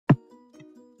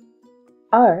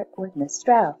Art with Miss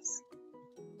Strauss.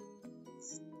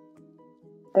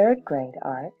 Third grade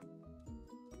art.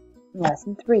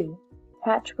 Lesson 3,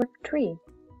 Patchwork Tree.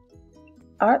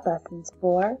 Art lessons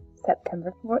for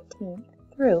September 14th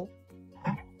through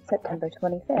September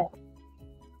 25th.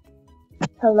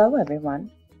 Hello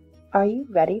everyone. Are you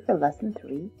ready for Lesson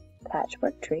 3,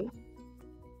 Patchwork Tree?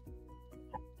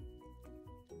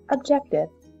 Objective.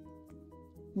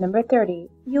 Number 30.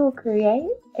 You will create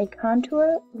a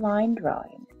contour line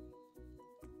drawing.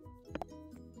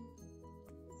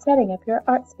 Setting up your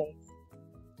art space.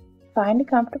 Find a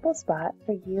comfortable spot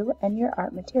for you and your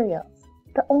art materials.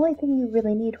 The only thing you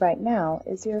really need right now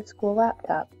is your school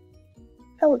laptop.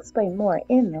 I'll explain more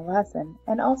in the lesson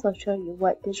and also show you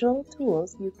what digital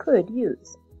tools you could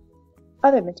use.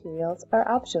 Other materials are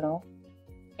optional.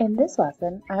 In this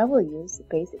lesson, I will use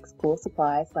basic school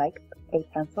supplies like a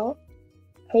pencil,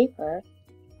 paper,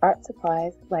 art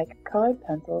supplies like colored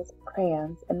pencils,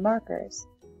 crayons, and markers,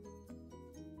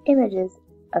 images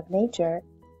of nature,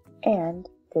 and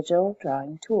digital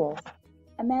drawing tools.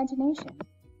 Imagination.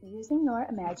 Using your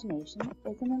imagination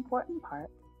is an important part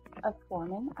of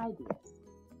forming ideas.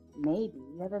 Maybe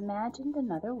you have imagined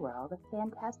another world of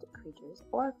fantastic creatures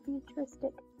or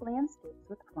futuristic landscapes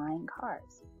with flying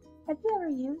cars. Have you ever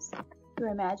used your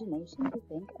imagination to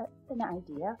think of an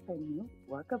idea for a new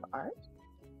work of art?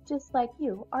 Just like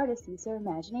you, artists use their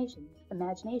imagination.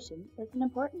 Imagination is an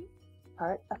important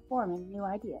part of forming new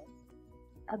ideas.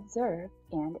 Observe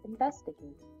and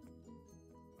investigate.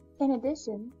 In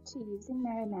addition to using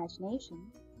their imagination,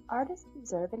 artists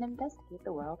observe and investigate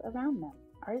the world around them.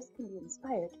 Artists can be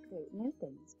inspired to create new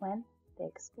things when they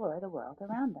explore the world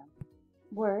around them.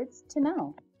 Words to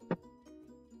know.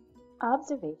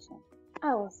 Observation.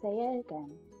 I will say it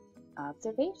again.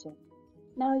 Observation.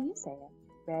 Now you say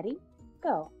it. Ready?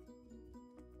 Go.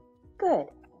 Good.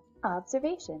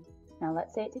 Observation. Now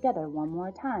let's say it together one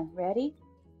more time. Ready?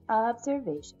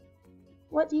 Observation.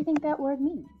 What do you think that word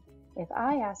means? If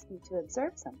I ask you to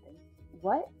observe something,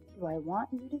 what do I want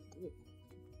you to do?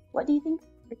 What do you think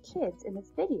the kids in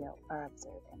this video are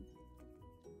observing?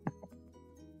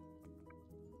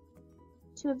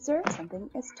 To observe something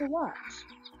is to watch.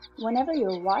 Whenever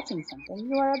you're watching something,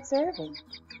 you are observing.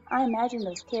 I imagine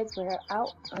those kids were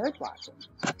out bird watching.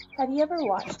 Have you ever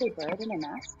watched a bird in a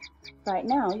nest? Right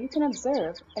now, you can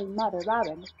observe a mother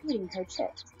robin feeding her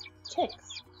chicks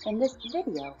in this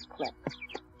video clip.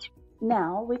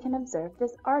 Now we can observe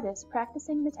this artist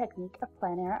practicing the technique of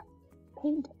plein air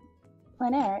painting.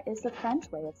 Plein air is the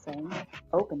French way of saying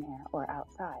open air or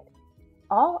outside.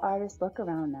 All artists look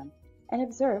around them and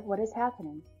observe what is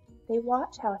happening. They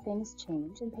watch how things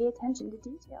change and pay attention to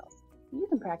details. You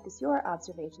can practice your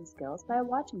observation skills by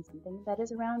watching something that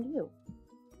is around you.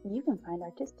 You can find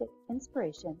artistic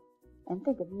inspiration and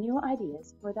think of new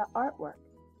ideas for the artwork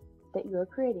that you are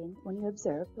creating when you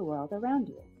observe the world around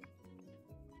you.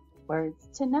 Words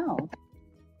to know.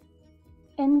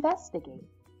 Investigate.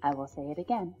 I will say it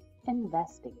again.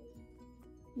 Investigate.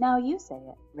 Now you say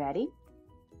it. Ready?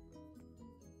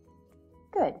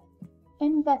 Good.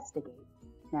 Investigate.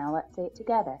 Now let's say it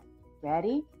together.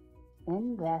 Ready?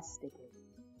 Investigate.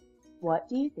 What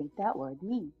do you think that word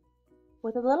means?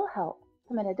 With a little help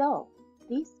from an adult,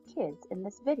 these kids in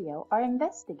this video are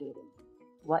investigating.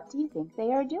 What do you think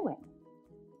they are doing?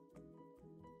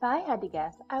 If I had to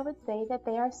guess, I would say that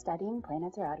they are studying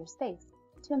planets or outer space.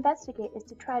 To investigate is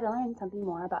to try to learn something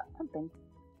more about something.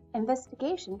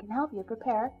 Investigation can help you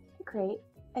prepare to create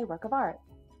a work of art.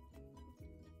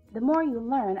 The more you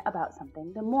learn about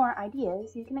something, the more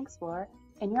ideas you can explore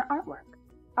in your artwork.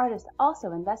 Artists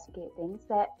also investigate things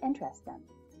that interest them.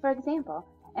 For example,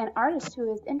 an artist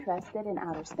who is interested in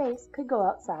outer space could go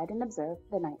outside and observe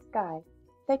the night sky.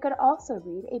 They could also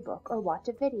read a book or watch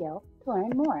a video to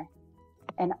learn more.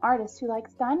 An artist who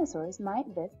likes dinosaurs might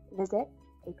visit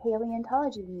a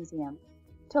paleontology museum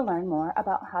to learn more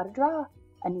about how to draw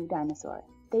a new dinosaur.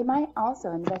 They might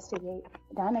also investigate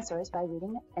dinosaurs by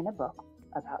reading in a book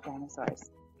about dinosaurs.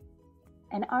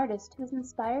 An artist who is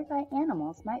inspired by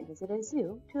animals might visit a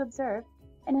zoo to observe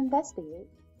and investigate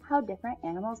how different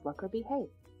animals look or behave.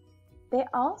 They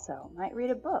also might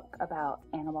read a book about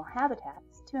animal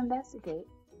habitats to investigate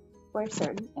where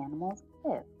certain animals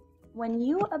live. When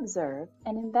you observe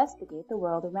and investigate the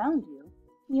world around you,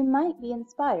 you might be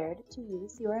inspired to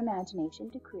use your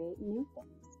imagination to create new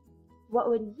things. What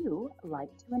would you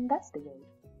like to investigate?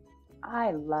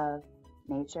 I love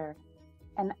nature,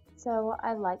 and so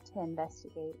I like to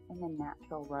investigate in the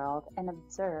natural world and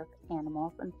observe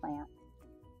animals and plants.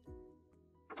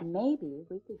 Maybe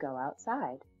we could go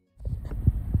outside.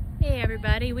 Hey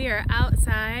everybody, we are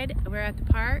outside. We're at the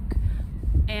park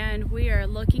and and we are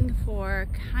looking for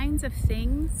kinds of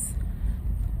things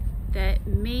that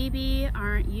maybe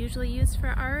aren't usually used for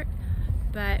art,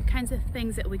 but kinds of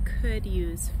things that we could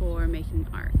use for making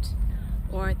art,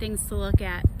 or things to look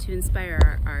at to inspire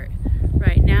our art.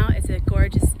 Right now it's a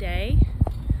gorgeous day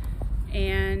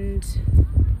and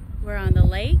we're on the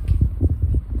lake,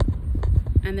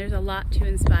 and there's a lot to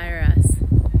inspire us.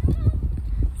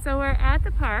 So we're at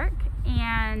the park,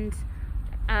 and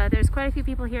there's quite a few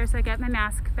people here, so I got my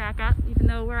mask back up even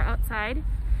though we're outside.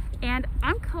 And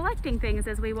I'm collecting things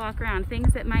as we walk around,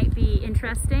 things that might be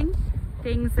interesting,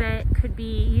 things that could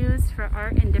be used for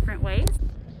art in different ways.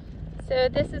 So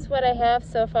this is what I have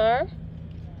so far,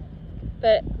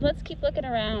 but let's keep looking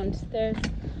around. There's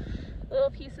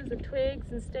little pieces of twigs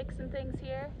and sticks and things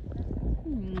here.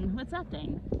 What's that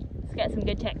thing? It's got some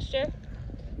good texture.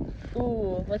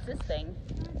 Ooh, what's this thing?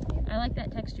 I like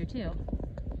that texture too.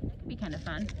 It could be kind of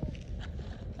fun.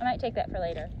 I might take that for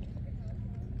later.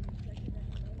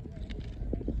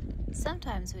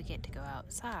 Sometimes we get to go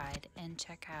outside and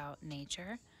check out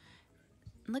nature.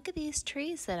 Look at these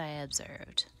trees that I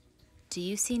observed. Do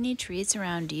you see any trees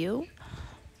around you?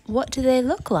 What do they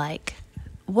look like?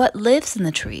 What lives in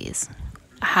the trees?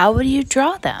 How would you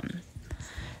draw them?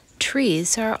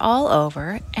 Trees are all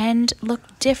over and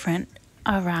look different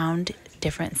around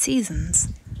different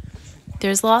seasons.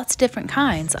 There's lots of different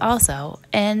kinds also,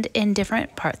 and in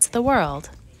different parts of the world.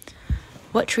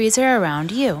 What trees are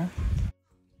around you?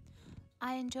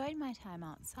 I enjoyed my time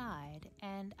outside,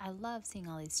 and I love seeing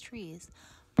all these trees,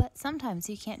 but sometimes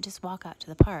you can't just walk out to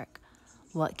the park.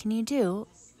 What can you do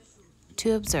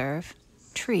to observe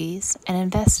trees and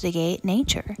investigate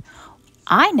nature?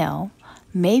 I know,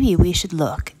 maybe we should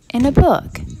look in a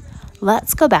book.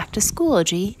 Let's go back to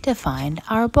Schoology to find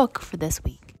our book for this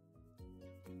week.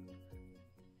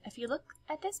 If you look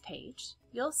at this page,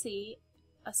 you'll see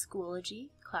a Schoology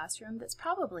classroom that's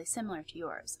probably similar to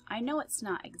yours. I know it's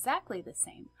not exactly the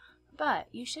same, but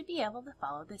you should be able to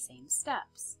follow the same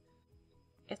steps.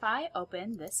 If I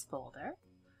open this folder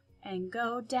and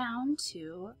go down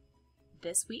to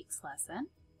this week's lesson,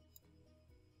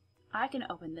 I can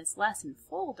open this lesson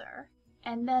folder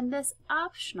and then this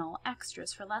optional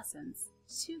extras for lessons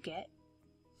to get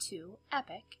 2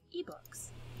 EPIC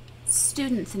ebooks.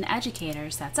 Students and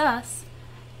educators, that's us,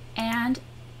 and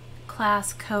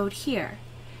class code here.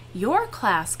 Your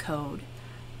class code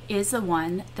is the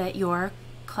one that your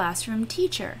classroom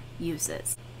teacher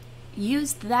uses.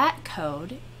 Use that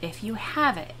code if you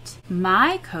have it.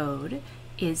 My code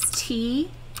is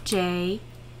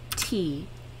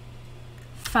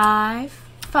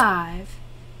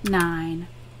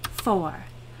TJT5594.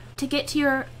 To get to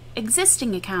your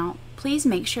existing account, please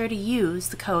make sure to use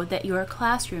the code that your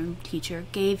classroom teacher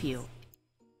gave you.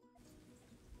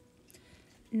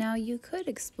 Now you could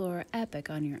explore EPIC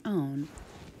on your own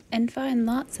and find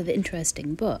lots of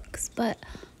interesting books, but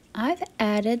I've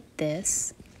added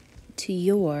this to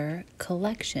your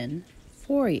collection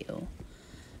for you.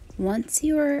 Once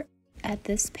you're at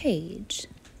this page,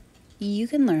 you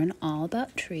can learn all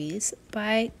about trees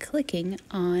by clicking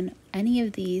on any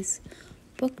of these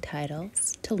book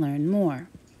titles to learn more.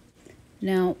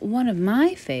 Now, one of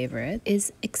my favorites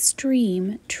is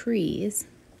Extreme Trees.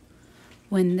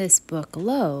 When this book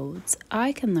loads,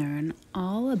 I can learn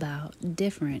all about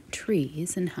different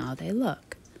trees and how they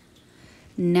look.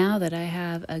 Now that I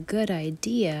have a good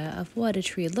idea of what a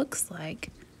tree looks like,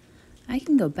 I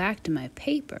can go back to my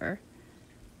paper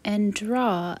and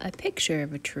draw a picture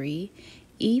of a tree,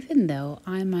 even though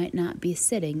I might not be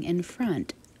sitting in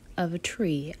front of a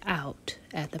tree out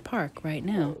at the park right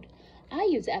now. I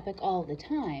use EPIC all the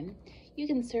time. You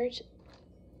can search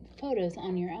photos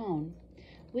on your own.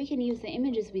 We can use the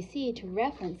images we see to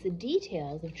reference the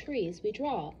details of trees we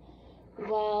draw.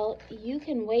 While you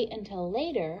can wait until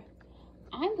later,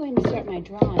 I'm going to start my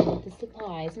drawing with the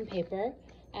supplies and paper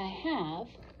I have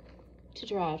to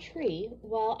draw a tree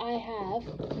while I have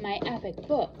my EPIC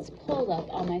books pulled up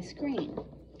on my screen.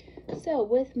 So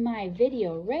with my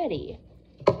video ready,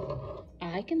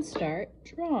 I can start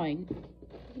drawing.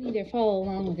 You can either follow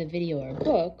along with a video or a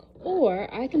book, or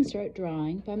I can start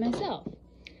drawing by myself.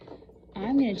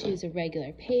 I'm going to choose a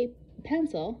regular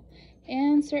pencil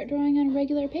and start drawing on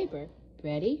regular paper.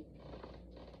 Ready?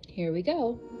 Here we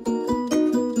go.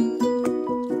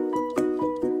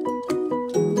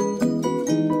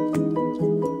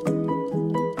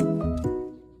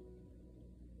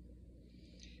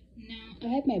 Now I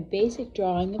have my basic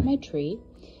drawing of my tree,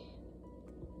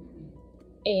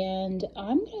 and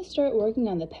I'm going to start working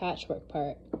on the patchwork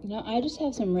part. Now I just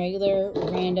have some regular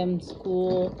random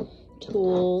school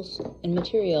tools and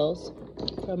materials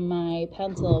from my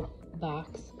pencil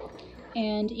box,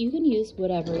 And you can use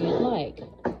whatever you'd like.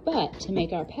 But to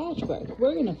make our patchwork,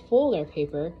 we're going to fold our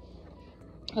paper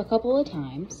a couple of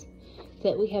times so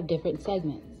that we have different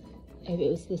segments. If it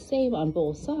was the same on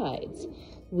both sides,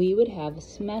 we would have a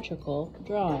symmetrical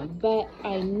drawing, but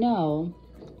I know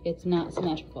it's not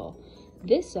symmetrical.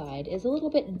 This side is a little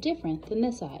bit different than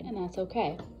this side, and that's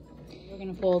okay. We're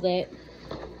going to fold it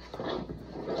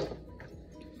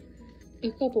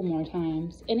a couple more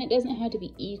times, and it doesn't have to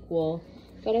be equal,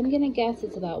 but I'm going to guess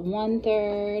it's about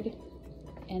 1/3,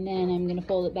 and then I'm going to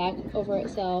fold it back over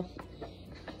itself,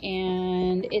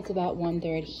 and it's about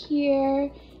 1/3 here.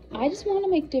 I just want to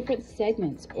make different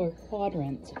segments or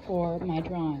quadrants for my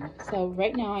drawing. So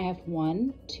right now I have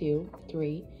 1, 2,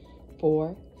 3,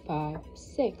 4, 5,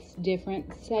 6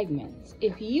 different segments.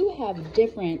 If you have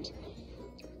different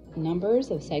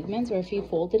numbers of segments, or if you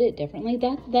folded it differently,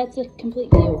 that's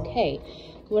completely okay.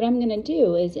 What I'm going to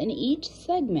do is in each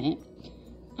segment,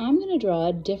 I'm going to draw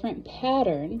a different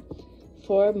pattern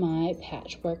for my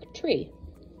patchwork tree.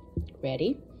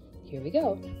 Ready? Here we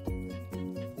go.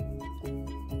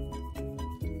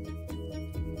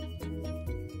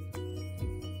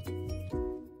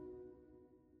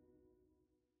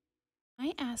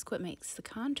 I ask what makes the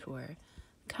contour.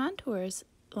 Contours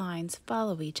lines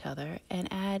follow each other and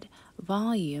add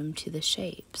volume to the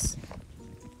shapes.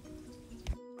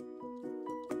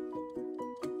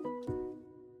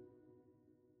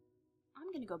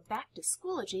 I'm going to go back to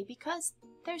Schoology because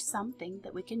there's something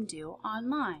that we can do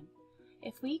online.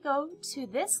 If we go to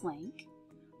this link,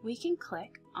 we can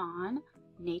click on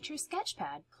Nature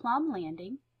Sketchpad, Plum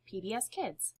Landing, PBS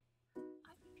Kids.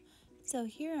 So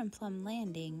here on Plum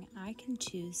Landing, I can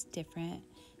choose different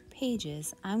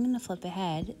pages. I'm going to flip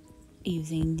ahead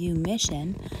using New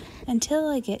Mission until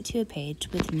I get to a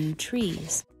page with new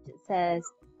trees. It says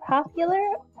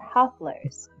Popular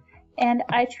Poplars, and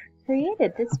I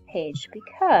created this page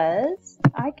because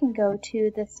I can go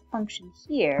to this function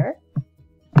here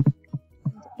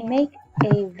and make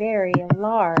a very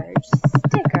large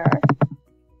sticker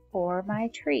for my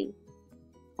tree.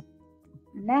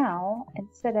 Now,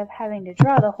 instead of having to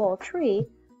draw the whole tree,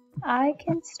 I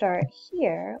can start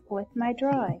here with my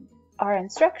drawing. Our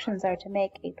instructions are to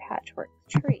make a patchwork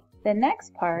tree. The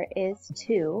next part is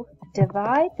to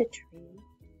divide the tree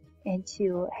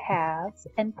into halves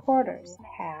and quarters.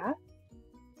 Half,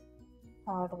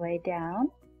 all the way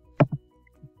down,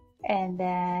 and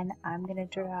then I'm going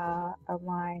to draw a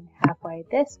line halfway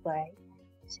this way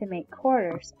to make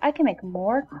quarters. I can make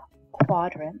more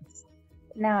quadrants.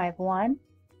 Now I have 1,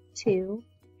 2,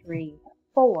 3,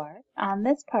 4. On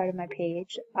this part of my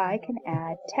page, I can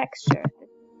add texture.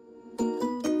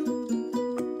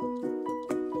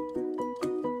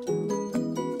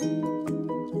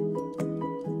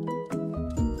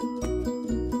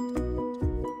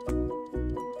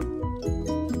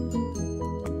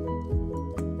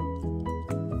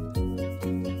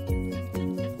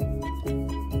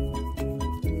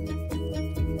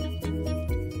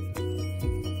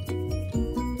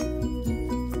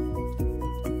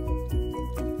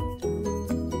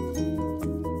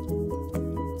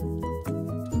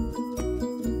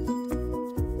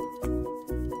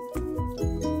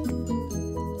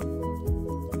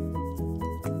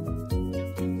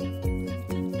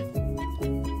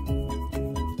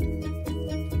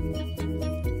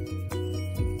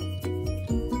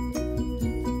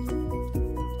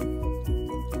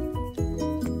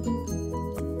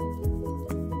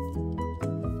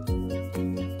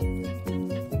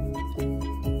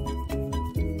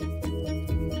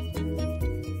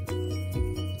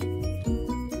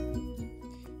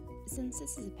 Since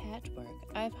this is a patchwork,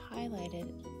 I've highlighted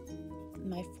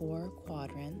my 4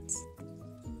 quadrants,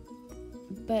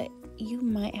 but you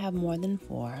might have more than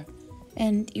 4,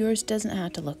 and yours doesn't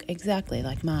have to look exactly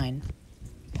like mine.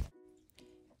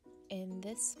 In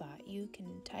this spot, you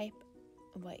can type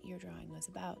what your drawing was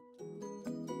about.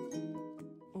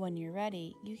 When you're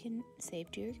ready, you can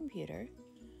save to your computer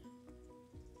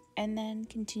and then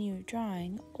continue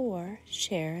drawing or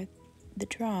share the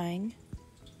drawing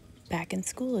back in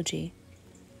Schoology.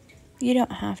 You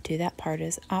don't have to, that part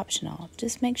is optional.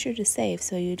 Just make sure to save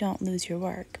so you don't lose your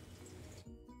work.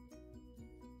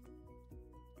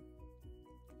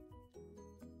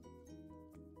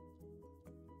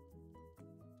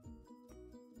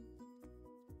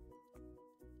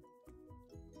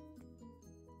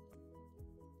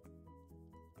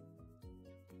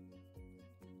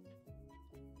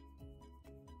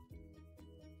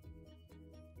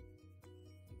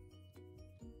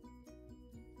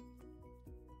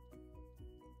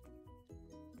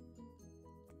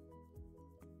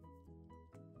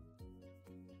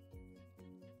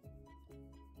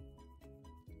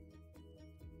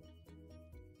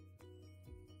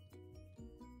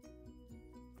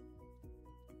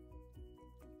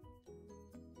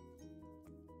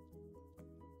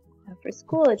 Now for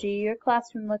Schoology, your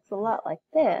classroom looks a lot like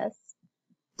this.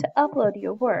 To upload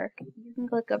your work, you can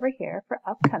click over here for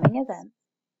upcoming events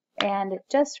and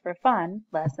just for fun,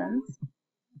 lessons.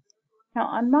 Now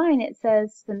on mine it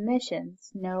says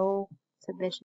submissions, no submissions.